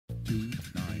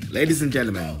Ladies and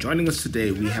gentlemen, joining us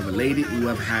today, we have a lady who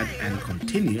have had and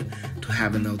continue to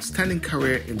have an outstanding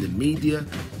career in the media,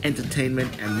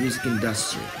 entertainment, and music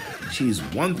industry. She is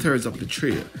 1/3 of the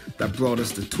trio that brought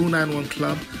us the 291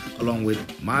 Club, along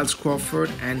with Miles Crawford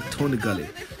and Tony Gully,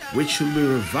 which will be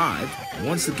revived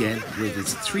once again with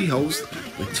its three hosts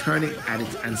returning at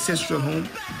its ancestral home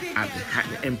at the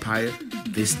Hackney Empire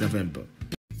this November.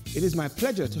 It is my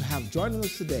pleasure to have joining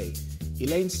us today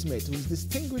Elayne Smith, whose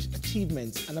distinguished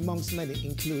achievements and amongst many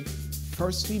include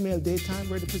first female daytime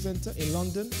radio presenter in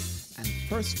London and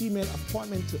first female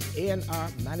appointment to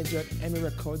A&R Manager at EMI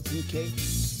Records UK.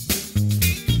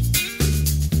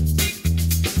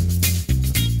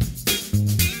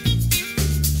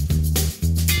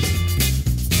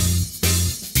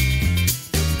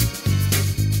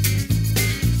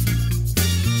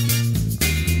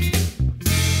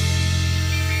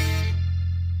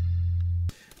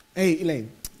 Hey, Elayne.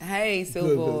 Hey,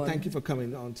 SYLBOURNE. Good. Thank you for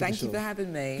coming on to the show. Thank you for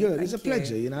having me. Good. It's a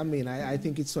pleasure. You know what I mean? I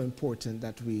think it's so important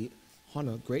that we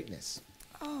honor greatness.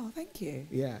 Oh, thank you.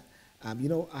 Yeah. You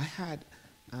know, I had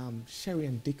Sherry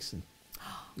Ann Dixon.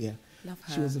 Yeah. Love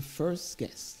her. She was the first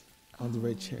guest on the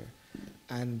Red Chair.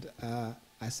 And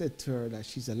I said to her that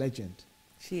she's a legend.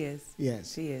 She is.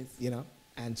 Yes. She is. You know,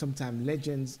 and sometimes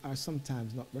legends are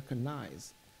sometimes not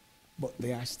recognized, but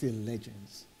they are still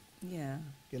legends. Yeah.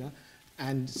 You know?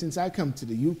 And since I come to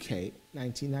the UK,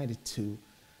 1992,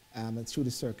 and through the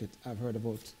circuit, I've heard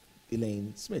about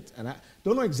Elayne Smith. And I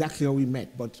don't know exactly how we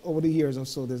met, but over the years or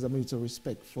so, there's a mutual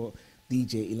respect for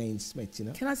DJ Elayne Smith, you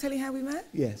know? Can I tell you how we met?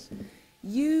 Yes.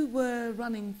 You were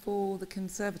running for the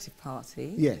Conservative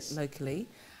Party. Yes. Locally,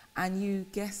 and you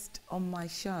guest on my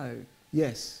show.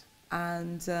 Yes.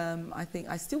 And I think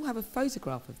I still have a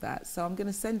photograph of that, so I'm going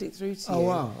to send it through to you. Oh,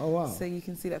 wow. Oh, wow. So you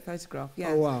can see that photograph. Yeah.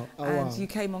 Oh, wow. Oh, and wow. you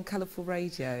came on Colourful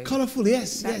Radio. Colourful,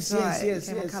 yes, That's yes, right. yes,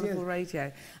 You came yes, on Colourful yes.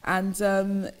 Radio.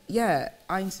 And yeah,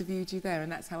 I interviewed you there,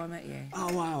 and that's how I met you.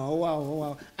 Oh, wow, oh, wow, oh,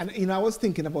 wow. And, you know, I was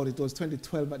thinking about it was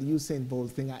 2012 at the Usain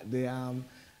Bolt thing at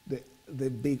the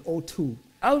big O2.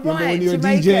 Oh, Remember right, when you were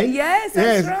Jamaica. DJing? Yes,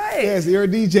 that's right. Yes, you're a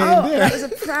DJ Oh, there. that was a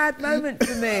proud moment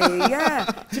for me. Yeah,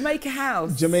 Jamaica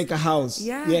House. Jamaica House.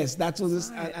 Yeah. Yes, that was,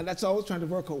 right. and that's what I was trying to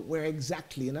work out where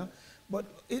exactly, you know. But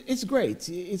it's great.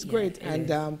 It's great.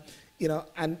 And, you know,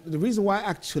 and the reason why I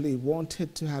actually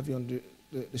wanted to have you on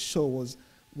the show was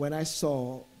when I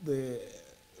saw the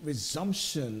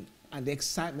resumption and the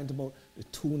excitement about the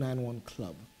 291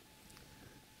 Club,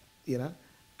 you know.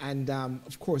 And,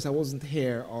 of course, I wasn't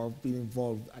here or being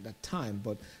involved at that time,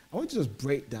 but I want you to just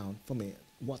break down for me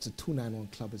what the 291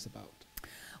 Club is about.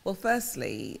 Well,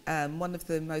 firstly, one of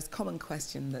the most common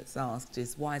questions that's asked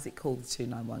is, why is it called the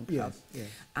 291 Club? Yes, yes.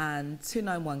 And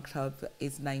 291 Club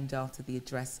is named after the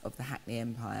address of the Hackney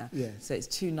Empire. Yes. So it's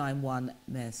 291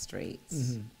 Mare Street,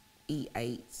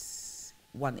 E8,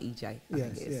 1EJ, I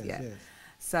think it is. Yes.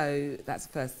 So that's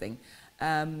the first thing.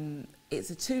 It's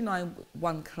a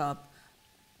 291 Club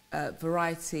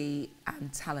variety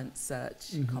and talent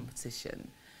search competition.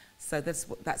 So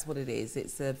that's what it is.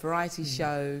 It's a variety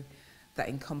show that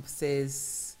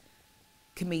encompasses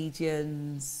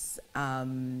comedians,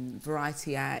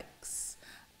 variety acts,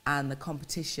 and the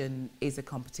competition is a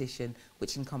competition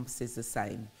which encompasses the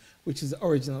same. Which is the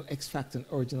original X Factor and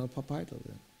original Pop Idol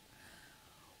then?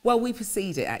 Well, we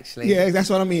precede it, actually. Yeah, that's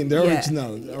what I mean, the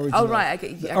original. The original. Oh, right,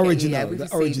 okay. The original, yeah, we the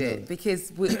precede original. it.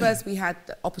 Because first we had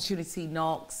Opportunity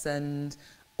Knocks and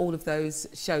all of those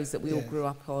shows that we all grew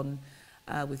up on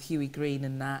with Huey Green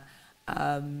and that.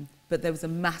 But there was a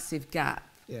massive gap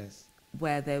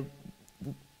where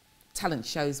talent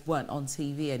shows weren't on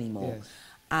TV anymore. Yes.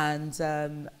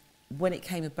 And when it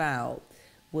came about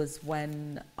was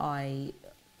when I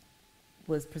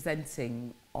was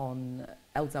presenting on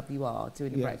LWR,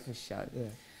 doing a breakfast show. Yeah.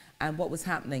 And what was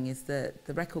happening is that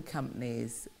the record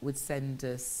companies would send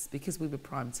us, because we were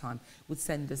prime time, would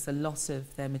send us a lot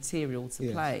of their material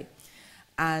to play.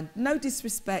 And no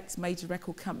disrespect, major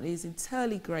record companies,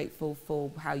 entirely grateful for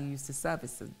how you used to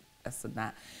service us and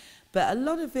that. But a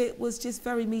lot of it was just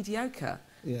very mediocre,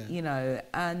 you know,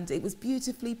 and it was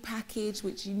beautifully packaged,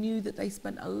 which you knew that they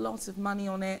spent a lot of money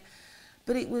on it.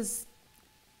 But it was,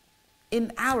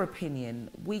 in our opinion,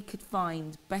 we could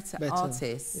find better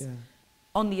artists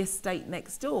on the estate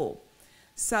next door.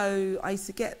 So I used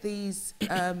to get these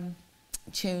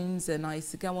tunes, and I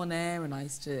used to go on air, and I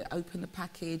used to open the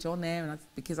package on air, and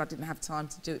because I didn't have time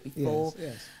to do it before,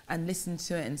 and listen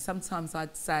to it. And sometimes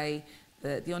I'd say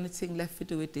that the only thing left to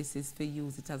do with this is for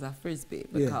use it as a frisbee,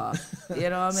 because you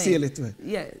know what I mean. Seal it to it.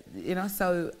 Yeah, you know.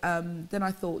 So then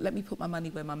I thought, let me put my money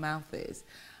where my mouth is,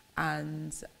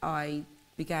 and I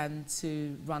began to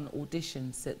run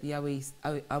auditions at the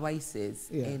Oasis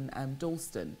in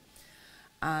Dalston,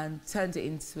 and turned it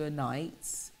into a night.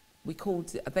 We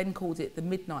then called it the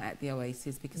Midnight at the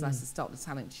Oasis, because I used to start the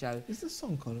talent show. Is the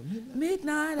song called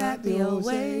Midnight at the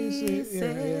Oasis?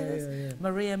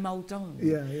 Maria Muldoon.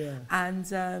 And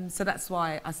so that's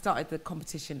why I started the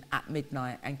competition at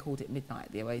midnight and called it Midnight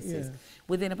at the Oasis.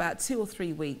 Within about 2 or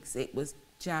 3 weeks, it was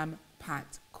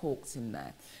jam-packed, corked in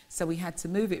there. So we had to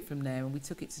move it from there, and we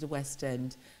took it to the West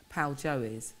End, Pal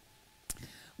Joey's.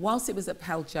 Whilst it was at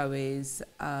Pal Joey's,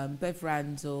 Bev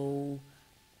Randall,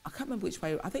 I can't remember which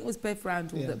way, I think it was Bev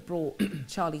Randall that brought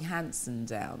Charlie Hanson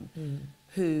down,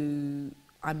 who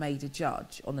I made a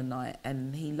judge on the night,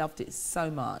 and he loved it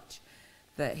so much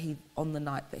that on the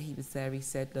night that he was there, he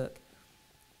said, look,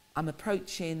 I'm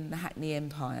approaching the Hackney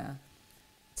Empire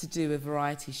to do a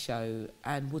variety show,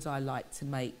 and would I like to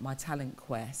make my talent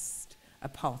quest a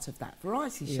part of that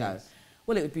variety show?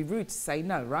 Well, it would be rude to say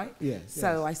no, right?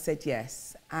 So I said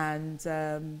yes, and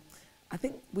I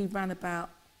think we ran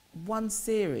about 1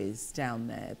 series down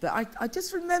there, but I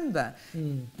just remember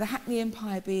the Hackney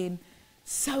Empire being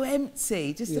so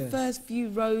empty, just the first few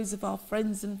rows of our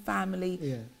friends and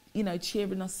family, you know,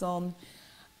 cheering us on.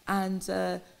 And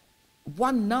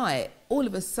one night, all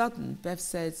of a sudden, Bev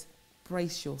said,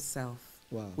 brace yourself.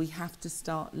 We have to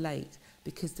start late,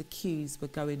 because the queues were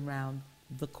going round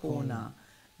the corner.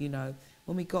 You know,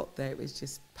 when we got there, it was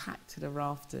just packed to the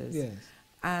rafters.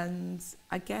 And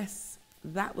I guess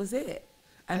that was it.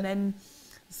 And then,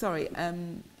 sorry,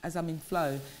 as I'm in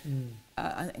flow,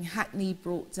 I think Hackney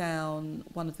brought down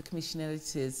one of the commission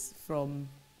editors from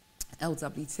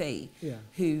LWT,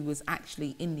 who was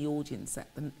actually in the audience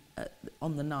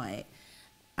on the night.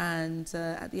 And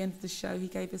at the end of the show, he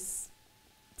gave us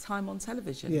time on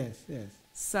television.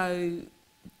 So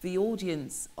the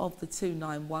audience of the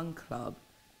 291 Club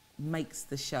makes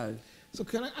the show. So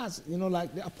can I ask, you know,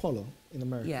 like the Apollo in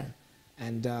America,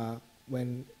 and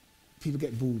when people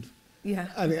get booed.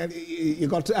 And you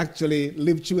got to actually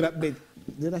live through that bit.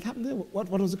 Did that happen there? What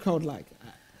was the crowd like?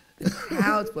 The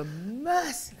crowd were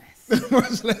merciless.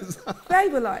 Merciless. They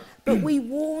were like, but we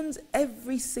warned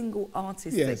every single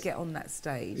artist that get on that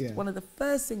stage. One of the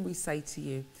first things we say to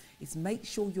you is make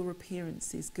sure your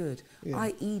appearance is good,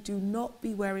 i.e. do not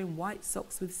be wearing white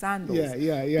socks with sandals.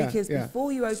 Because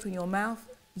before you open your mouth,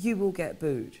 you will get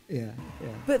booed.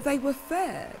 But they were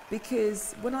fair,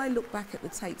 because when I look back at the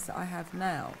tapes that I have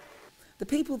now, the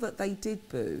people that they did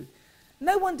boo,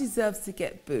 no one deserves to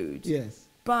get booed.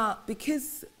 But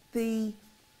because the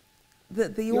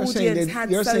audience had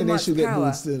so much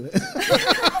power.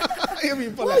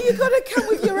 Well, you've got to come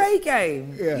with your A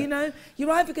game. You know,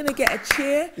 you're either going to get a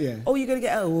cheer or you're going to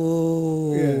get a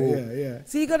whoa.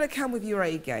 So you've got to come with your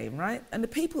A game, right? And the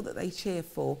people that they cheer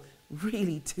for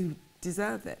really do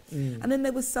deserve it. And then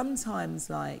there was sometimes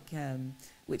like,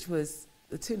 which was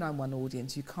the 291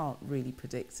 audience, you can't really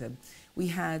predict them. We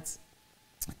had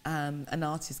an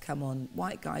artist come on,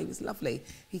 white guy, he was lovely.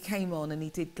 He came on and he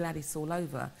did Gladys All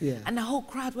Over. And the whole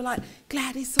crowd were like,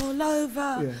 Gladys All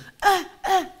Over,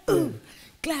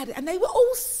 Gladys. And they were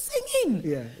all singing.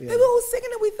 They were all singing,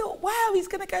 and we thought, wow, he's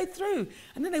going to go through.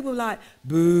 And then they were like,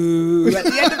 boo, at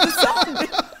the end of the song.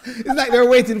 It's like they're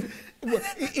waiting.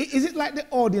 Is it like the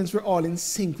audience were all in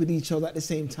sync with each other at the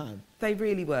same time? They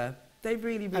really were. They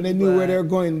really were. And they knew where they were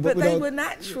going. But they were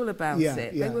natural about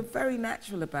it. They were very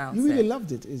natural about it. You really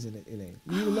loved it, isn't it, Elayne?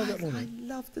 You really loved that moment. I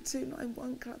loved the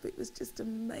 291 Club. It was just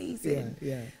amazing.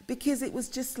 Because it was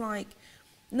just like,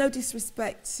 no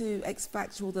disrespect to X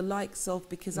Factor or the likes of,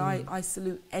 because I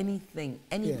salute anything,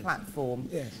 any platform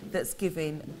that's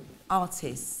giving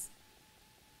artists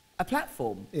a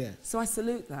platform. So I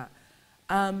salute that.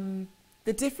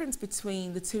 The difference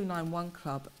between the 291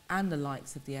 Club and the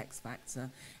likes of the X Factor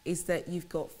is that you've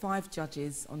got 5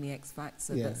 judges on the X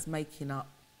Factor that's making up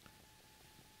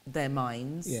their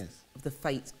minds of the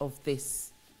fate of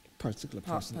this particular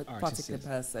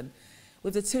person.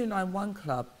 With the 291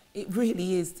 Club, it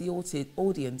really is the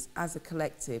audience as a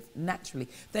collective, naturally.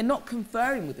 They're not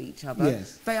conferring with each other.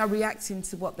 They are reacting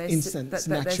to what they're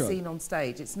seeing on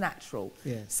stage. It's natural.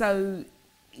 So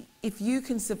if you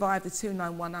can survive the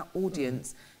 291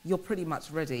 audience, you're pretty much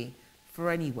ready for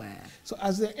anywhere. So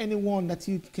is there anyone that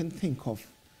you can think of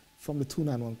from the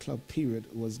 291 Club period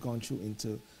was gone through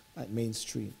into like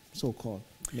mainstream, so-called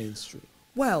mainstream?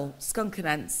 Well, Skunk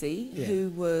Anansie,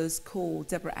 who was called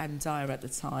Deborah Ann Dyer at the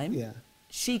time,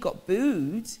 she got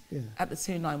booed at the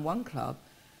 291 Club,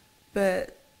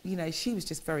 but you know, she was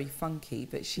just very funky,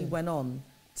 but she went on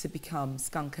to become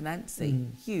Skunk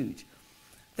Anansie, huge.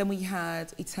 Then we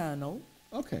had Eternal.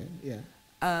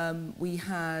 We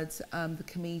had the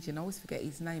comedian, I always forget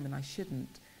his name and I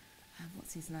shouldn't.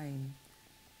 What's his name?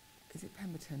 Is it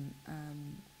Pemberton?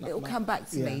 It'll come back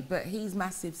to me, but he's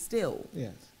massive still.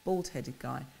 Yes. Bald-headed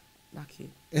guy. Lucky.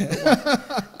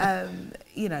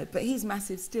 You know, but he's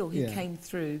massive still. He came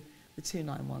through the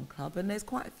 291 Club, and there's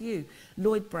quite a few.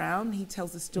 Lloyd Brown, he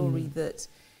tells the story that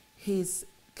his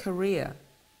career,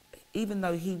 even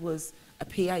though he was a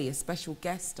PA, a special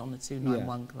guest on the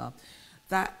 291 Club,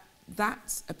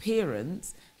 that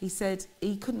appearance, he said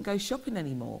he couldn't go shopping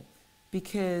anymore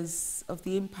because of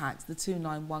the impact the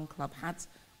 291 Club had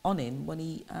on him when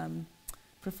he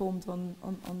performed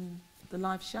on the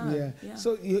live show. Yeah.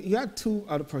 So you had two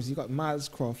other persons. You got Miles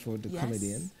Crawford, the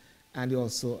comedian, and you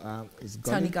also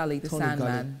Tony Gully, the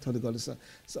Sandman. Tony Gully. So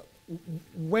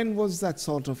when was that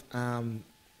sort of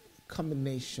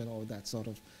combination or that sort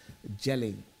of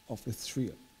gelling of the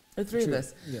three? The three of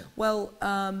us. Yeah. Well,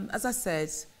 as I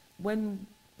said, when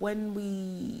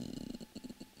we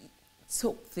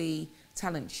took the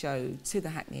talent show to the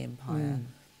Hackney Empire,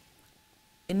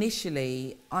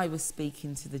 initially I was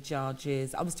speaking to the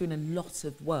judges. I was doing a lot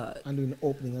of work. And doing the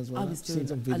opening as well. I was doing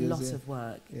a lot of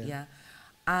work,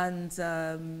 And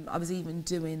I was even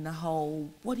doing the whole,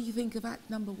 what do you think of act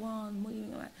number one? What do you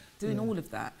think of act? Doing all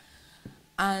of that.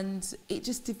 And it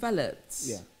just developed.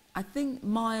 Yeah. I think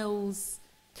Miles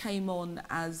came on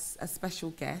as a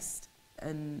special guest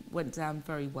and went down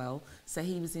very well. So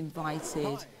he was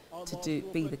invited to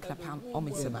be the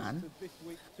Clubhometer man.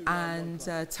 And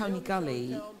Tony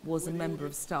Gully was a member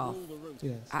of staff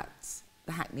at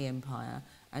the Hackney Empire,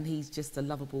 and he's just a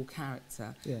lovable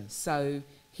character. So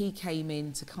he came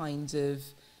in to kind of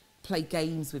play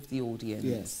games with the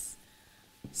audience.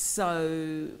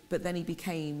 So, but then he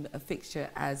became a fixture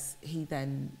as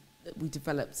we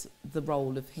developed the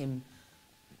role of him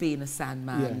being a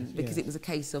Sandman, because it was a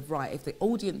case of, right, if the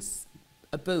audience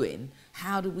are booing,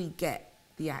 how do we get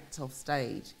the act off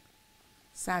stage?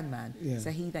 Sandman.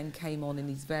 So he then came on in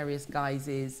these various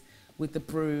guises with the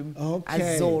broom,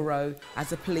 as Zorro,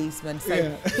 as a policeman.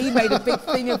 So he made a big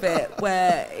thing of it,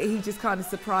 where he just kind of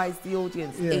surprised the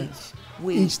audience each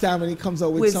week. Each time when he comes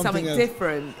out with something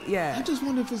different. I just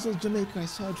wonder if it's a Jamaica I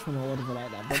saw it from or whatever like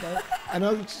that. But I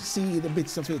don't see the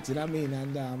bits of it, you know what I mean?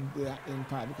 And the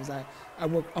Empire, because I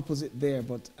work opposite there,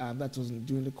 but that wasn't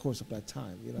during the course of that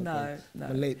time, you know. No.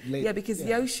 Late, yeah, because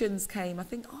the Oceans came, I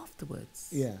think, afterwards.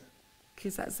 Yeah.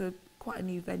 Because that's quite a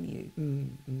new venue.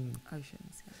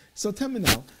 Oceans. Yeah. So tell me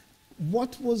now,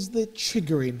 what was the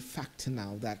triggering factor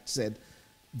now that said,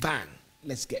 bang,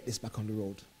 let's get this back on the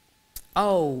road?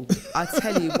 Oh, I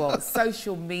tell you what,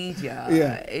 social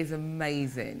media is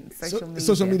amazing.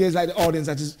 Social media is like the audience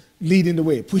that is leading the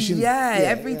way, pushing.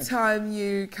 Every time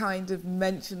you kind of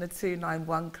mention the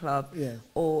 291 Club,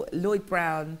 or Lloyd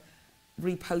Brown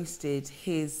reposted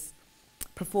his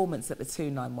performance at the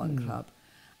 291 Club,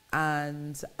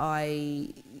 and I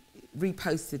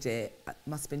reposted it,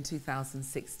 must have been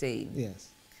 2016.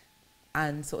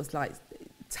 And sort of like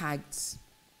tagged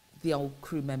the old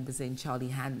crew members in, Charlie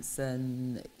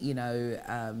Hanson, you know,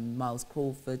 Miles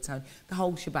Crawford, Tony, the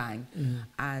whole shebang,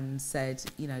 and said,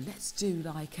 you know, let's do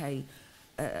like a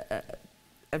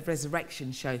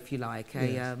resurrection show, if you like,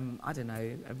 I don't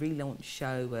know, a relaunch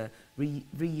show, a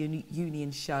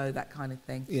reunion show, that kind of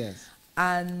thing.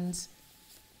 And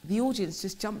the audience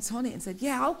just jumped on it and said,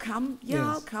 yeah, I'll come,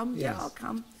 I'll come, I'll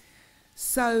come.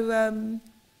 So,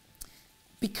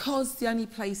 because the only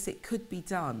place it could be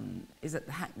done is at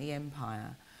the Hackney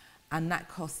Empire, and that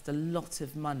cost a lot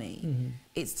of money,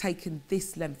 it's taken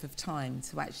this length of time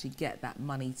to actually get that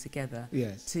money together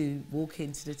to walk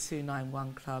into the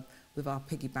 291 Club with our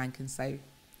piggy bank and say,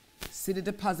 see the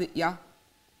deposit,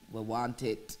 we'll want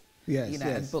it, you know,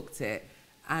 and booked it.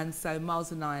 And so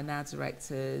Miles and I are now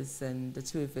directors, and the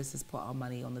two of us has put our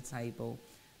money on the table.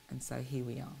 And so here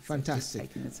we are. Fantastic.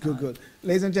 So good.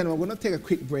 Ladies and gentlemen, we're going to take a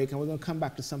quick break, and we're going to come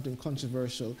back to something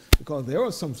controversial, because there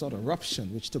was some sort of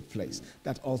eruption which took place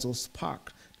that also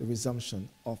sparked the resumption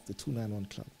of the 291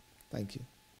 Club. Thank you.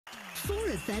 For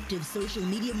effective social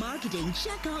media marketing,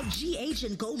 check out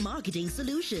GH&Co Marketing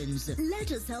Solutions.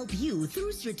 Let us help you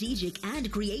through strategic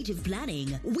and creative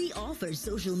planning. We offer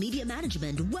social media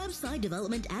management, website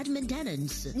development and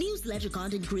maintenance, newsletter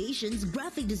content creations,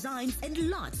 graphic designs, and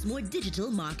lots more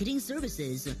digital marketing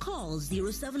services. Call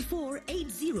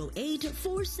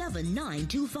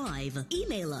 074-808-47925.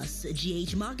 Email us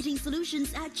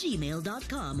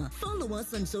ghmarketingsolutions@gmail.com. Follow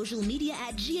us on social media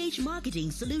at GH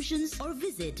Marketing Solutions, or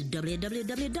visit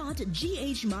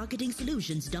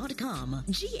www.ghmarketingsolutions.com.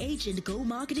 GH&Co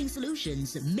Marketing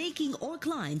Solutions, making our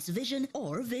clients' vision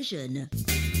or vision.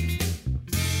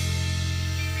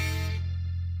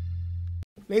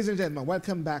 Ladies and gentlemen,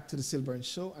 welcome back to the SYLBOURNE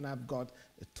Show, and I've got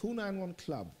the 291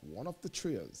 Club, one of the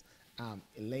trios,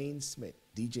 Elayne Smith,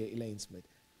 DJ Elayne Smith.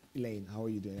 Elayne, how are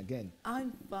you doing again?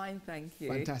 I'm fine, thank you.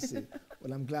 Fantastic.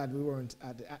 Well, I'm glad we weren't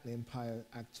at the Acne Empire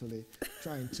actually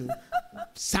trying to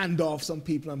sand off some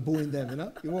people and booing them, you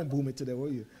know? You won't boom it today,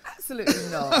 will you?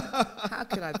 Absolutely not. How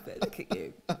could I look at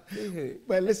you? Boo-hoo.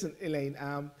 Well, listen, Elayne,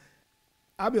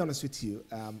 I'll be honest with you.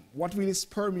 What really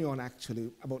spurred me on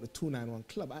actually about the 291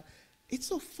 Club, it's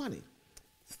so funny.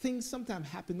 Things sometimes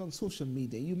happen on social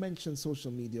media. You mentioned social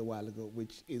media a while ago,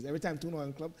 which is every time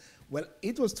 291 Club. Well,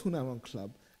 it was 291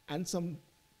 Club and some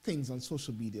things on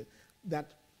social media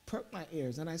that perked my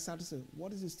ears, and I started to say,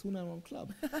 what is this 291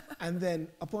 Club? And then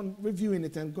upon reviewing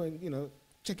it and going, you know,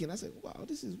 checking, I said, wow,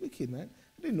 this is wicked, man.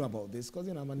 I didn't know about this because,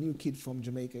 you know, I'm a new kid from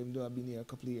Jamaica, even though I've been here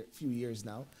a few years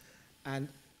now. And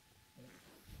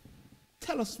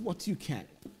tell us what you can,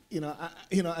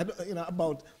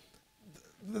 about.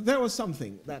 There was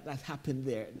something that happened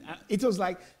there. It was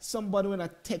like somebody when I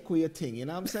take away a thing, you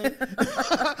know what I'm saying?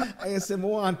 I say, I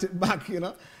want it back, you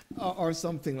know, or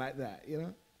something like that, you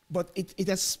know? But it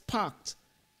has sparked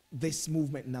this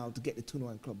movement now to get the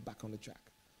 291 Club back on the track.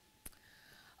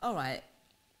 All right.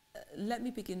 Let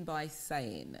me begin by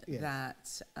saying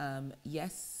that,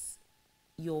 yes,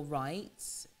 you're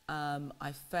right.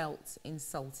 I felt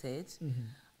insulted. Mm-hmm.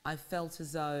 I felt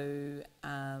as though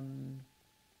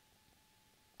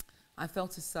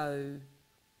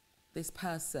this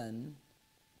person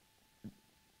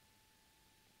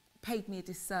paid me a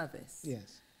disservice.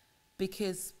 Yes.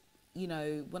 Because, you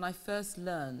know, when I first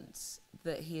learnt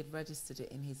that he had registered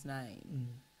it in his name,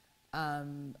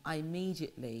 I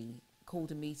immediately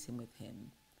called a meeting with him.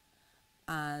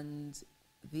 And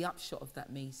the upshot of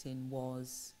that meeting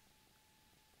was,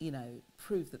 you know,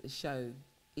 prove that the show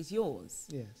is yours.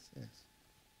 Yes, yes.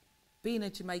 Being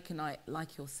a Jamaicanite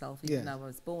like yourself, even though I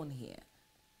was born here,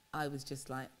 I was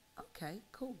just like, okay,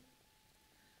 cool.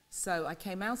 So I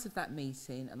came out of that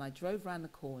meeting and I drove around the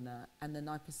corner, and then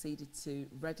I proceeded to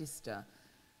register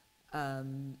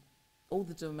all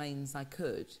the domains I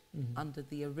could under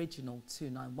the original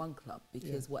 291 Club,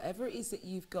 because whatever it is that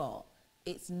you've got,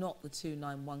 it's not the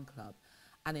 291 Club.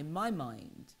 And in my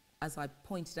mind, as I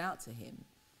pointed out to him,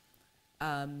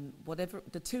 whatever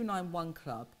the 291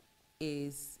 Club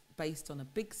is based on a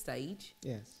big stage.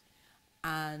 Yes.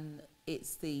 And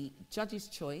it's the judge's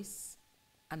choice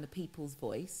and the people's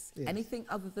voice. Yes. Anything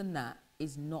other than that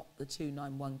is not the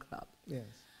 291 Club. Yes.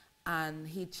 And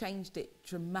he changed it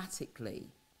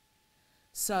dramatically.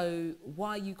 So why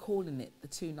are you calling it the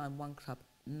 291 Club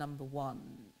 #1?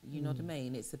 You know what I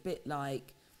mean? It's a bit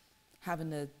like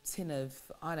having a tin of,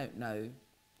 I don't know,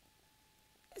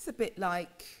 it's a bit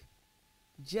like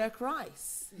jerk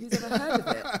rice. Who's ever heard of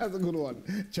it? That's a good one.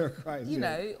 Jerk rice. You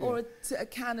know, or a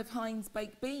can of Heinz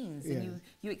baked beans, and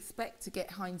you expect to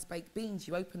get Heinz baked beans.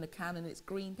 You open the can and it's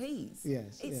green peas.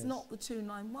 Yes. It's not the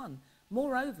 291.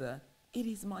 Moreover, it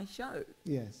is my show.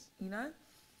 Yes. You know.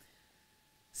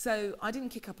 So I didn't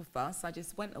kick up a fuss. I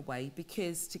just went away,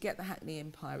 because to get the Hackney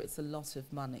Empire, it's a lot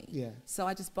of money. Yeah. So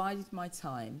I just bided my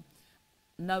time,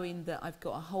 knowing that I've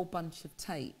got a whole bunch of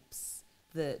tapes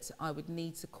that I would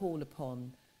need to call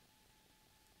upon,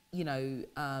 you know,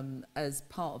 as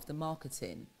part of the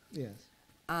marketing. Yes.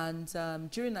 And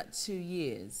during that 2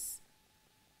 years,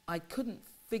 I couldn't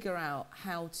figure out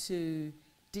how to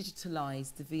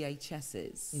digitalise the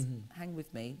VHSs. Hang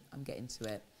with me, I'm getting to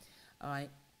it. All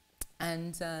right.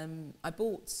 And I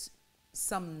bought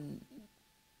some,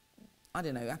 I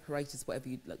don't know, apparatus, whatever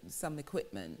you like, some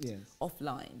equipment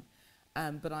offline.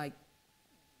 But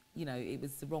you know, it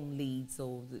was the wrong leads,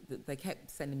 or they kept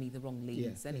sending me the wrong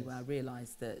leads. Anyway, I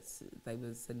realised that they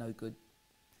was a no good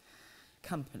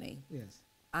company. Yes.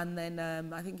 And then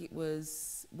I think it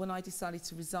was when I decided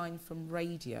to resign from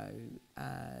radio,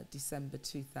 December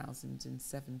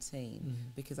 2017,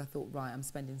 because I thought, right, I'm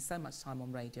spending so much time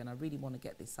on radio and I really want to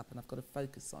get this up and I've got to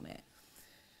focus on it.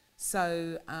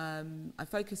 So I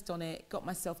focused on it, got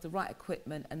myself the right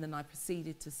equipment, and then I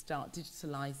proceeded to start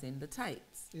digitalising the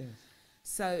tapes. Yes.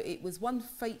 So it was one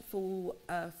fateful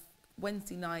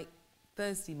Wednesday night,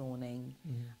 Thursday morning,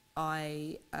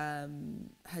 I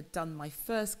had done my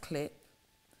first clip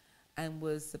and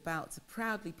was about to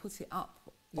proudly put it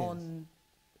up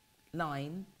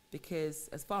online, because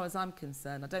as far as I'm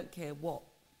concerned, I don't care what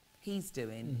he's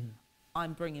doing,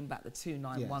 I'm bringing back the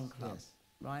 291 Club,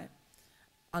 right?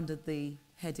 Under the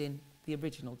heading, the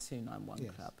original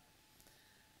 291 Club.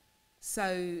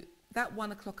 So that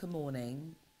 1 o'clock a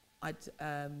morning,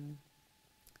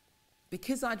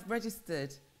 because I'd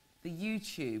registered the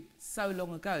YouTube so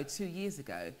long ago, 2 years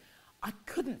ago, I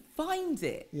couldn't find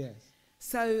it. Yes.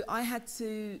 So I had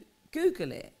to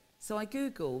Google it. So I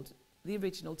Googled the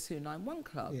original 291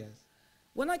 Club. Yes.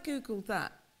 When I Googled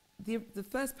that, the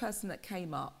first person that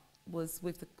came up was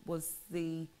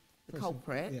the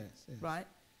culprit, yes. right?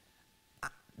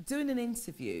 Doing an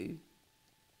interview,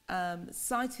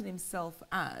 citing himself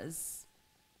as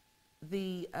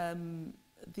the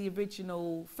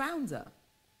original founder,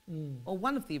 or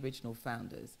one of the original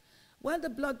founders. Well,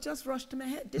 the blood just rushed to my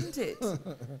head, didn't it?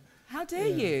 How dare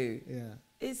you? Yeah.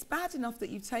 It's bad enough that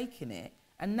you've taken it,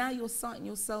 and now you're citing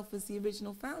yourself as the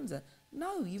original founder.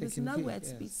 No, you was nowhere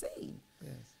to be seen.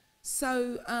 Yes.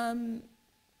 So,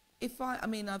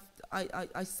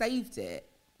 I saved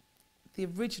it, the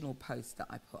original post that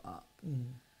I put up.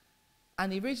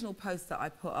 And the original post that I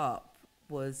put up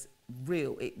was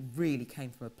real. It really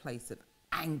came from a place of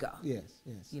anger. Yes,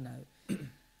 yes. You know.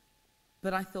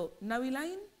 But I thought, no,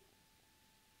 Elayne,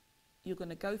 you're going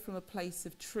to go from a place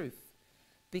of truth,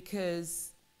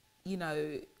 because, you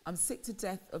know, I'm sick to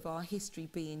death of our history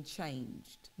being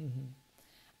changed.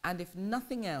 And if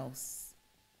nothing else,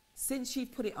 since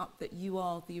you've put it up that you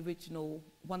are the original,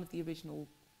 one of the original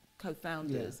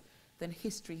co-founders, then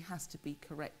history has to be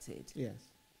corrected. Yes.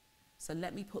 So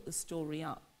let me put the story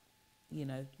up, you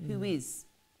know, who is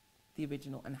the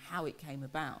original and how it came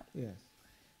about. Yes.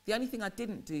 The only thing I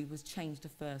didn't do was change the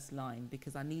first line,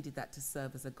 because I needed that to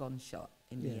serve as a gunshot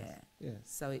in the air. Yes.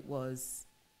 So it was,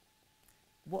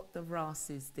 what the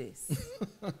ras is this?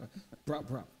 Bruh,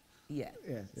 bruh. Yeah.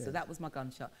 Yes, So yes. that was my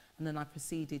gunshot. And then I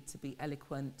proceeded to be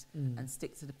eloquent and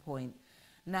stick to the point.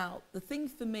 Now, the thing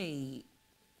for me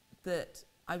that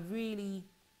I really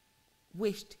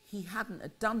wished he hadn't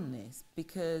have done this,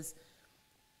 because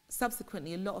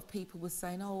subsequently a lot of people were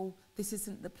saying, oh, this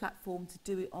isn't the platform to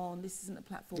do it on, this isn't the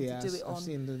platform to do it on. I've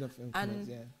seen the different comments,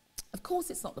 Of course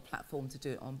it's not the platform to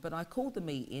do it on, but I called the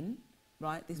meeting,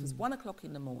 right? This was 1 o'clock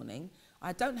in the morning.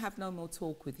 I don't have no more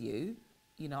talk with you.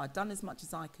 You know, I'd done as much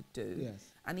as I could do.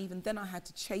 Yes. And even then I had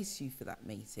to chase you for that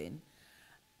meeting.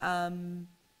 I've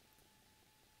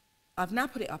now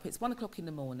put it up. It's 1 o'clock in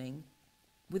the morning.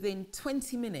 Within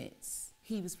 20 minutes,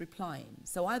 he was replying.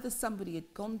 So either somebody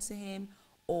had gone to him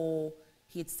or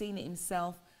he had seen it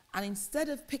himself. And instead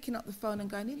of picking up the phone and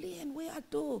going, Elayne, where I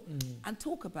do? And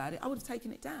talk about it, I would have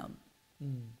taken it down.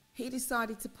 He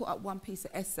decided to put up one piece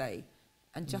of essay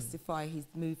and justify his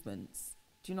movements.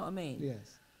 Do you know what I mean?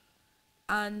 Yes.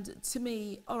 And to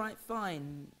me, all right,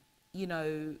 fine. You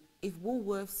know, if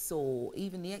Woolworths or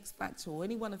even the X Factor or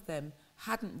any one of them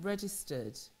hadn't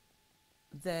registered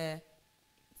their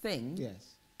thing,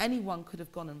 Yes. anyone could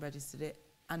have gone and registered it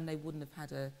and they wouldn't have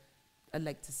had a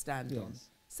leg to stand on.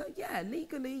 So yeah,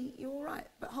 legally you're all right.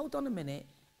 But hold on a minute,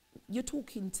 you're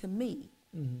talking to me,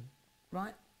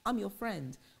 right? I'm your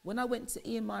friend. When I went to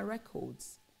EMI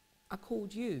Records, I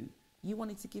called you. You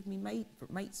wanted to give me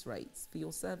mates rates for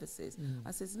your services. I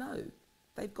says, no,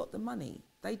 they've got the money.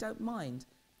 They don't mind.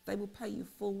 They will pay you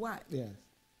full whack. Yes.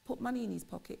 Put money in his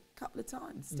pocket a couple of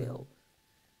times still.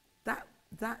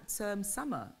 That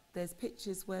summer, there's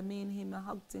pictures where me and him are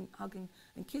hugging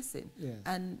and kissing. Yes.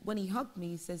 And when he hugged me,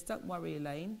 he says, don't worry,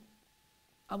 Elayne,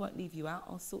 I won't leave you out,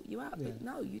 I'll sort you out. Yeah. But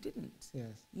no, you didn't.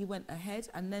 Yes. You went ahead,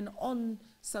 and then on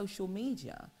social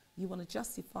media, you want to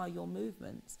justify your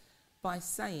movements by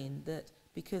saying that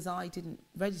because I didn't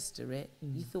register it,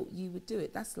 you thought you would do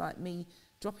it. That's like me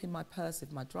dropping my purse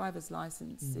with my driver's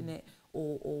license in it,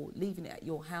 or leaving it at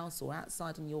your house or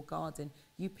outside in your garden,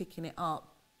 you picking it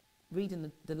up,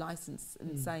 reading the license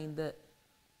and saying that,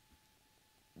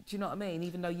 do you know what I mean?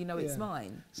 Even though you know it's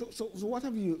mine. So what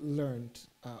have you learned?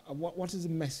 What is the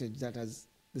message that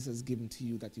this has given to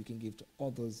you that you can give to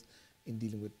others in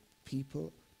dealing with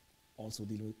people, also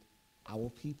dealing with our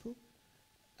people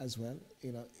as well?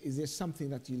 You know, is there something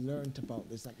that you learned about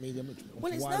this that made you much more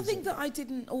Well, it's wiser? nothing that I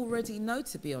didn't already know,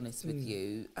 to be honest with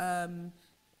you.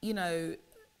 You know,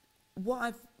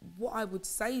 what I would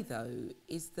say though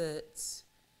is that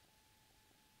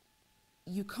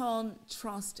you can't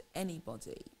trust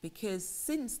anybody, because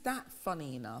since that,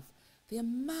 funny enough, the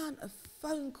amount of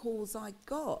phone calls I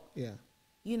got,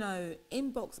 you know,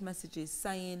 inbox messages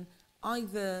saying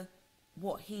either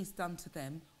what he's done to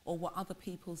them or what other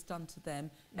people's done to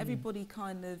them. Everybody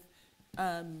kind of,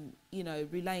 you know,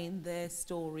 relaying their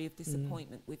story of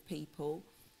disappointment with people.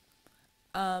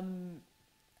 And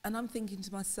I'm thinking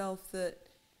to myself that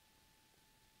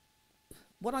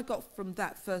what I got from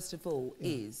that, first of all,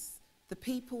 is the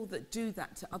people that do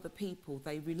that to other people,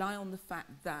 they rely on the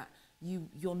fact that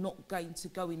you're not going to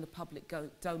go in the public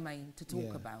domain to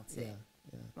talk about it,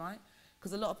 right?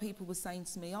 Because a lot of people were saying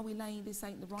to me, oh, Elayne, this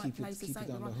ain't the right place, this ain't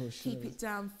the right, keep it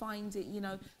down, find it, you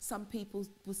know. Some people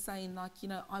were saying, like, you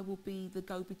know, I will be the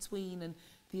go-between and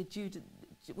the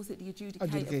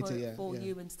adjudicator for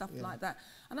you and stuff like that.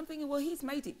 And I'm thinking, well, he's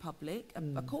made it public.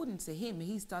 According to him,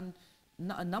 he's done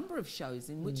a number of shows,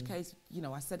 in which case, you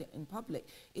know, I said it in public.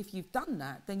 If you've done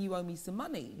that, then you owe me some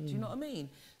money. Do you know what I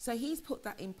mean? So he's put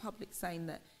that in public, saying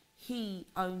that he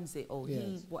owns it or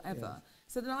he whatever.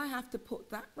 So then I have to put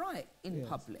that right in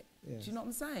public. Do you know what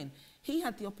I'm saying? He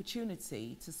had the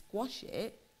opportunity to squash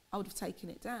it. I would have taken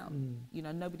it down. You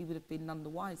know, nobody would have been none the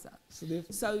wiser.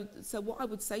 So what I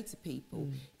would say to people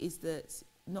is that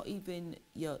not even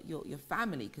your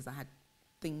family, because I had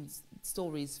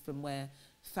stories from where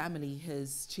family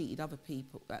has cheated other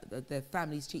people, their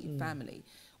family's cheated family.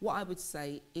 What I would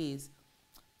say is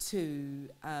to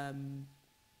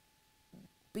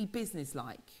be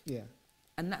businesslike. Yeah.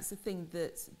 And that's the thing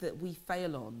that we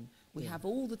fail on. We have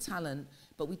all the talent,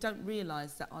 but we don't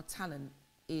realise that our talent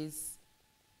is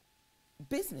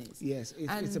business. Yes,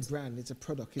 it's a brand, it's a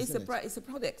product, isn't it? It's a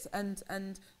product.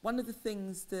 And one of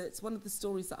the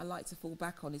stories that I like to fall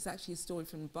back on is actually a story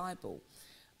from the Bible,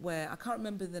 where I can't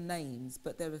remember the names,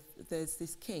 but there's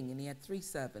this king and he had 3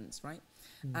 servants, right?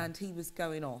 And he was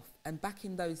going off. And back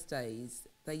in those days,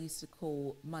 they used to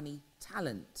call money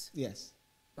talent. Yes.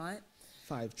 Right?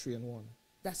 5, 3 and 1.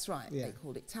 That's right. Yeah. They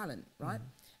called it talent, right?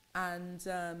 And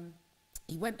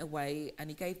he went away and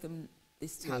he gave them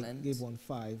this talent. Gave one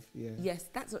 5, Yes,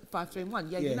 that's what 5, 3 and 1.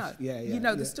 Yeah, yes, you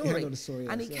know the story. I know the story,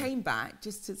 and he came back,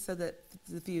 so that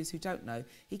the viewers who don't know,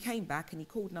 he came back and he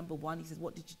called number 1. He said,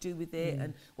 what did you do with it?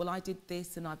 And, well, I did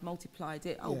this and I've multiplied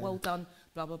it. Oh, well done,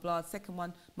 blah, blah, blah. Second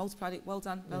one, multiplied it, well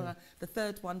done, blah, blah. The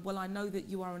third one, well, I know that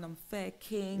you are an unfair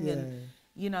king and,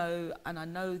 you know, and I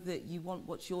know that you want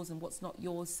what's yours and what's not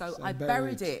yours, so I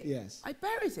buried it. Yes. I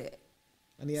buried it.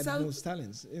 And he had those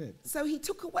talents, innit? So he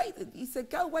took away, he said,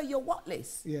 go away, you're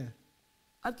whatless. Yeah.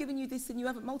 I've given you this and you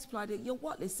haven't multiplied it, you're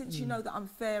whatless. Since you know that I'm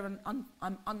fair and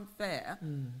I'm unfair,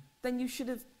 then you should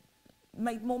have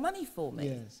made more money for me.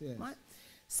 Yes, yes. Right?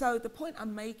 So the point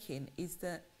I'm making is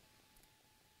that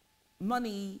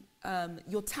money,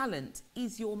 your talent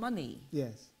is your money.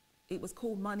 Yes. It was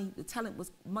called money,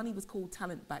 money was called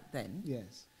talent back then.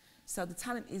 Yes. So the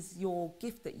talent is your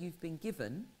gift that you've been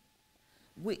given,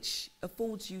 which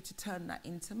affords you to turn that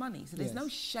into money. So there's no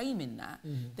shame in that.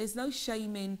 There's no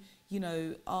shame in, you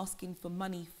know, asking for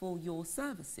money for your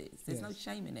services. There's no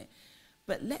shame in it.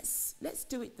 But let's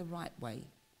do it the right way.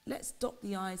 Let's dot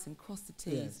the I's and cross the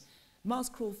T's. Yes. Miles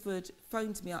Crawford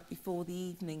phoned me up before the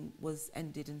evening was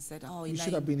ended and said, oh, Elayne, you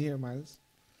should have been here, Miles.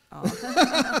 Oh.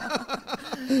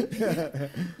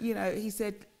 You know, he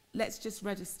said, let's just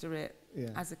register it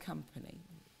as a company.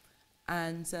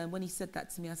 And when he said that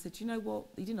to me, I said, you know what?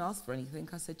 He didn't ask for anything.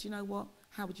 I said, you know what?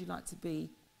 How would you like to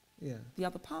be the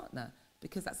other partner?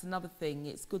 Because that's another thing.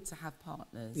 It's good to have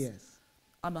partners. Yes.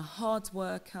 I'm a hard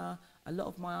worker. A lot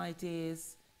of my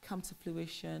ideas come to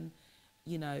fruition,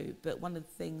 you know, but one of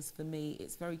the things for me,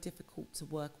 it's very difficult to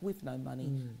work with no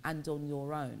money and on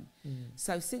your own.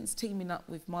 So since teaming up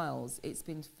with Miles, it's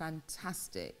been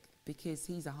fantastic because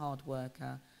he's a hard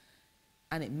worker.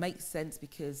 And it makes sense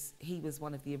because he was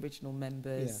one of the original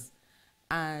members.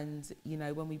 Yeah. And, you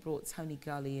know, when we brought Tony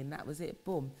Gully in, that was it,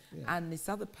 boom. Yeah. And this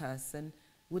other person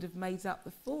would have made up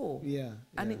the 4. Yeah.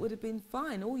 And it would have been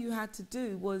fine. All you had to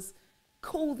do was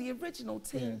call the original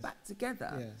team back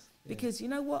together. Yes. Because you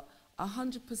know what?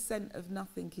 100% of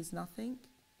nothing is nothing.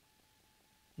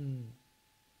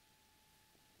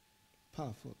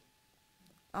 Powerful.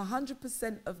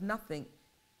 100% of nothing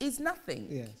is nothing.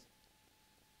 Yes.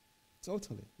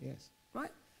 Totally, yes. Right?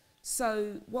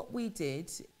 So what we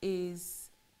did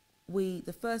is,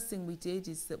 the first thing we did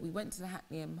is that we went to the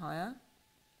Hackney Empire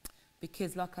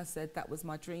because, like I said, that was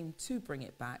my dream to bring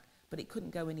it back, but it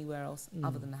couldn't go anywhere else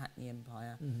other than the Hackney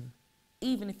Empire.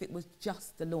 Even if it was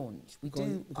just the launch.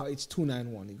 It's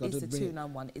 291. It's a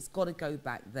 291. It's got to go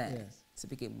back there to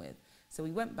begin with. So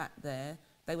we went back there.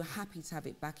 They were happy to have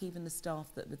it back. Even the staff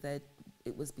that were there,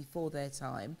 it was before their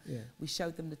time. Yeah. We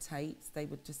showed them the tapes. They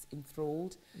were just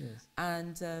enthralled. Yes.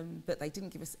 And but they didn't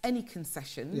give us any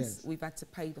concessions. Yes. We've had to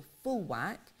pay the full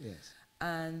whack. Yes.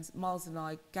 And Miles and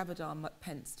I gathered our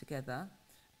pence together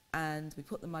and we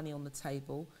put the money on the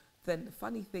table. Then the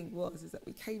funny thing was is that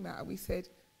we came out and we said,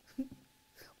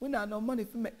 we're not no money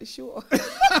for Met the Shore.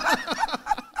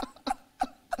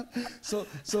 Well,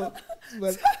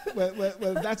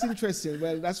 that's interesting.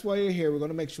 Well, that's why you're here. We're going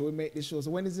to make sure we make this show.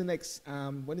 So when is the next,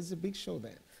 when is the big show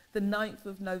then? The 9th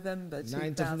of November,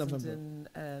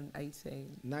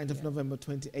 2018. 9th of yeah. November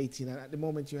 2018. And at the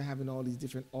moment, you're having all these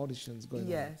different auditions going on.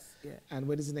 Yes, yeah. And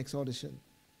when is the next audition?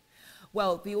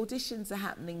 Well, the auditions are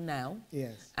happening now.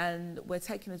 Yes. And we're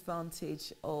taking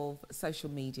advantage of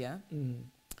social media. Mm.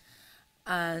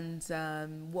 And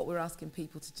what we're asking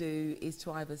people to do is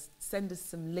to either send us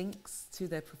some links to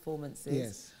their performances,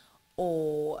 Yes.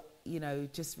 or, you know,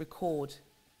 just record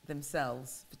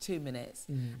themselves for 2 minutes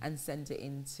and send it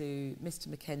in to Mr.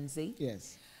 Mackenzie,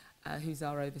 Yes. who's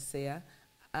our overseer,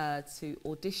 to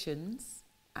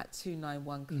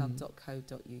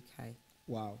auditions@291club.co.uk.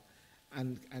 Wow.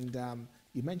 And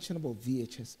you mentioned about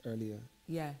VHS earlier.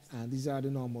 Yes. And these are the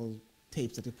normal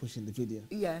tapes that you push in the video.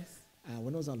 Yes.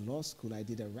 When I was at law school, I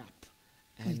did a rap.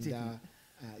 And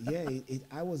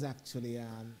I was actually,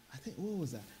 I think, what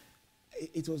was that?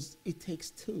 It was It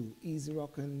Takes Two, Easy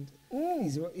Rock and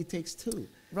Easy Rock, It Takes Two.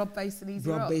 Rob Bass and Easy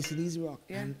Rock. Rob Bass and Easy Rock.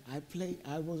 Yeah. And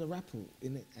I was a rapper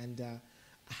in it. And I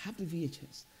have the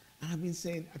VHS. And I've been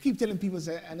saying, I keep telling people,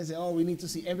 and they say, oh, we need to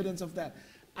see evidence of that.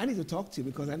 I need to talk to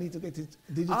you because I need to get it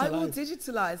digitalized. I will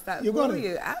digitalize that you for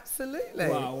you, absolutely.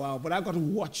 Wow. But I've got to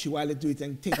watch you while I do it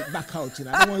and take it back out, you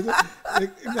know. I don't want to,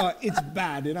 it's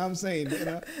bad, you know what I'm saying? You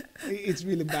know, it's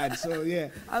really bad, so yeah.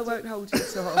 I won't hold you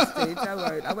to hostage,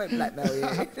 I won't blackmail you.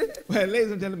 Well,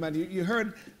 ladies and gentlemen, you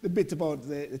heard the bit about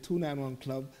the 291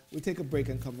 Club. We'll take a break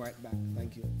and come right back.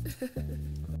 Thank you.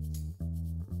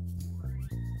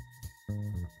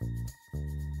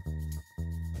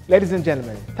 Ladies and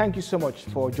gentlemen, thank you so much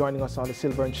for joining us on the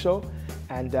SYLBOURNE Show.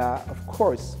 And of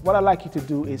course, what I'd like you to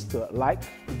do is to like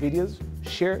the videos,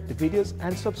 share the videos,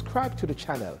 and subscribe to the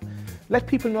channel. Let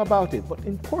people know about it. But the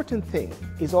important thing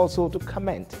is also to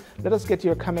comment. Let us get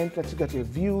your comment, let's get your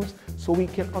views, so we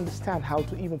can understand how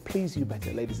to even please you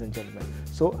better, ladies and gentlemen.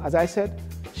 So as I said,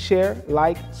 share,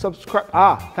 like, subscribe.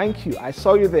 Thank you. I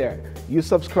saw you there. You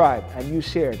subscribed and you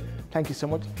shared. Thank you so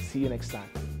much. See you next time.